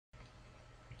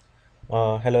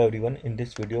Hello everyone. In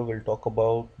this video, we'll talk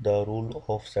about the rule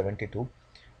of 72.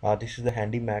 This is a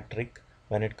handy metric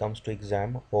when it comes to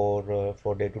exam or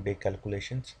for day-to-day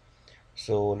calculations.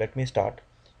 So let me start.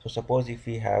 So suppose if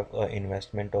we have an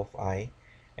investment of I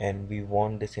and we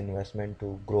want this investment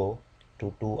to grow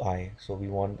to 2I. So we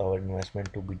want our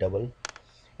investment to be double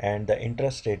and the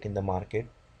interest rate in the market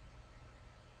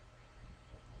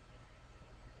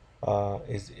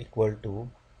is equal to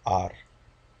R,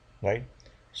 right?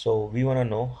 So we want to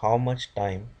know how much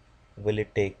time will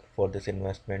it take for this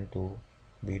investment to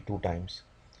be two times,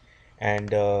 and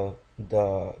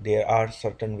there are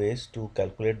certain ways to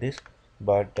calculate this,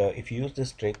 but if you use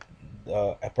this trick,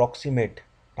 the approximate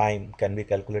time can be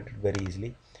calculated very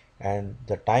easily, and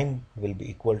the time will be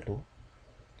equal to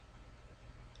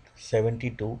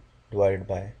 72 divided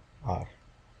by R.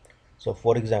 So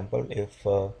for example, if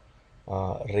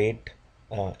rate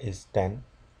is 10,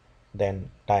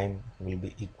 then time will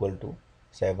be equal to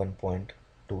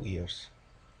 7.2 years.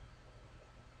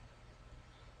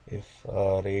 If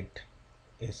rate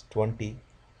is 20,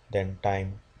 then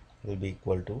time will be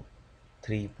equal to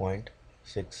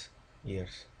 3.6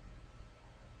 years.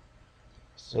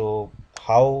 So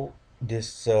how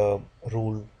this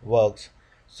rule works,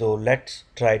 so let's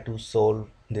try to solve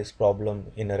this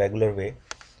problem in a regular way.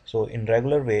 So in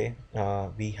regular way,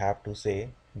 we have to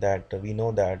say that we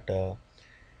know that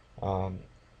um,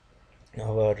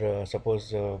 our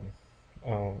suppose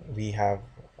we have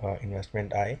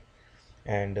investment I,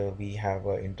 and we have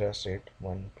interest rate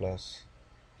 1 plus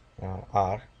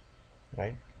R,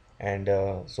 right? And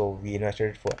so we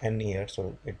invested for n years,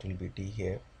 so it will be t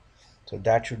here, so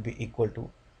that should be equal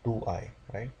to 2I,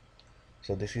 right?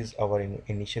 So this is our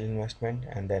initial investment,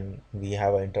 and then we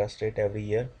have an interest rate every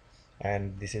year,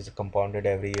 and this is compounded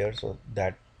every year, so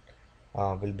that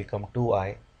will become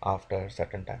 2I after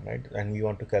certain time, right? And we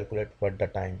want to calculate what the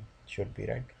time should be,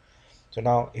 right? So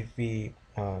now if we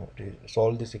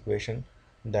solve this equation,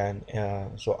 then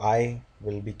so I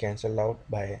will be cancelled out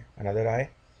by another I,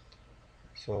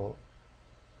 so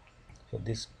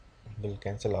this will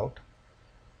cancel out,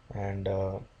 and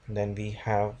then we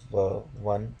have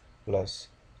 1 plus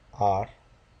R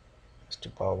to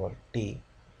power t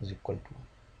is equal to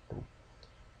 2.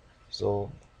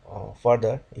 So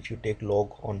further, if you take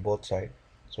log on both sides,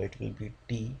 so it will be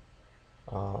t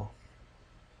uh,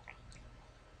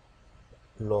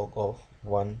 log of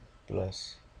 1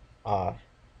 plus R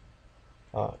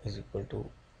is equal to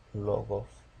log of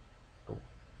 2,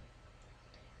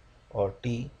 or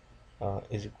t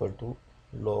is equal to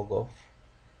log of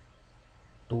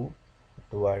 2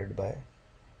 divided by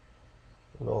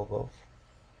log of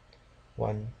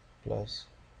 1 plus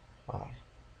R,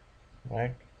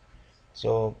 right?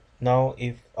 So now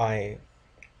if I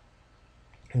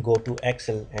go to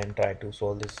Excel and try to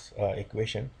solve this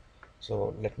equation,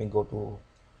 so let me go to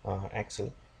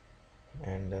Excel,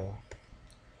 and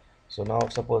so now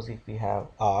suppose if we have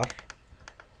R,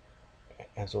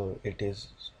 and so it is,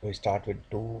 we start with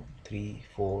 2 3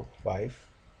 4 5,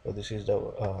 so this is the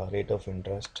rate of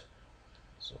interest,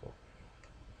 so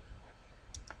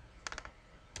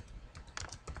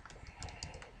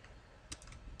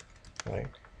right,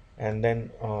 and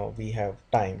then we have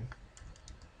time,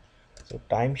 so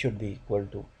time should be equal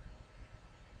to,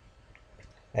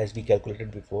 as we calculated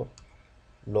before,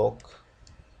 log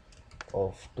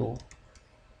of 2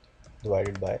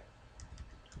 divided by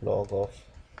log of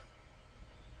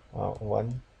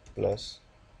 1 plus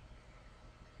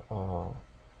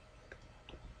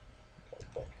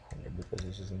 100, because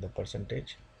this is in the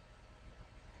percentage,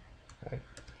 right?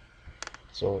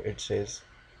 So it says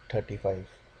 35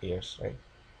 years, right?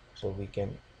 So we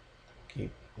can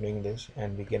keep doing this,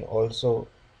 and we can also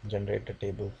generate a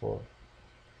table for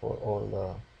all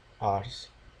the R's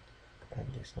and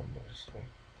these numbers, right?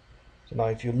 So now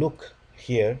if you look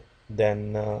here,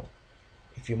 then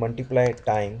if you multiply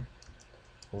time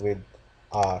with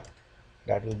R,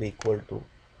 that will be equal to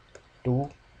 2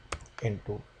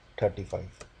 into 35,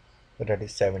 so that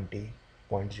is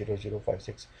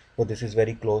 70.0056. So this is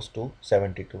very close to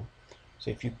 72. So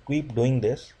if you keep doing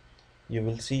this, you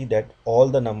will see that all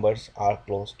the numbers are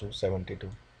close to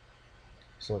 72.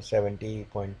 So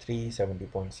 70.3,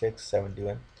 70.6,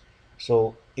 71.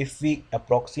 So if we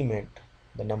approximate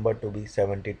the number to be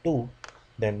 72,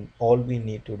 then all we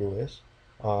need to do is,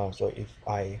 so if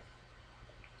I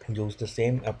use the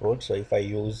same approach, so if I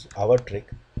use our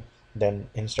trick, then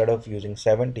instead of using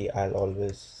 70, I'll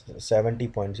always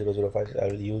 70.005, I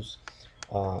will use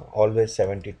always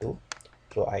 72.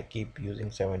 So I keep using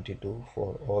 72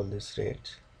 for all these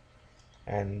rates,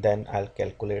 and then I'll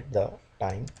calculate the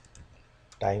time.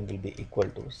 Time will be equal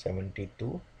to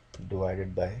 72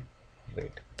 divided by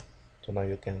rate. So now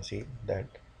you can see that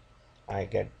I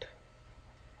get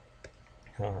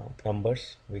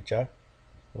numbers which are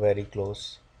very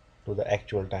close to the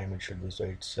actual time it should be. So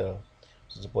it's so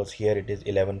suppose here it is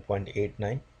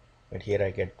 11.89, but here I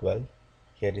get 12.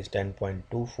 Here is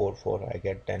 10.244, I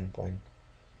get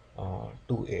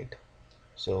 10.28.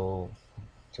 So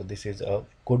this is a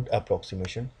good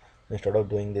approximation. Instead of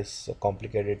doing this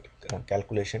complicated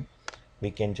calculation,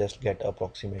 we can just get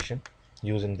approximation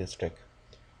using this trick.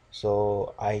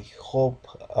 So I hope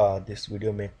this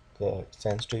video make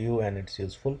sense to you and it's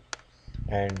useful,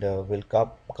 and we'll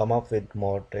come up with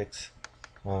more tricks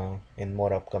in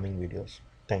more upcoming videos.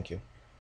 Thank you.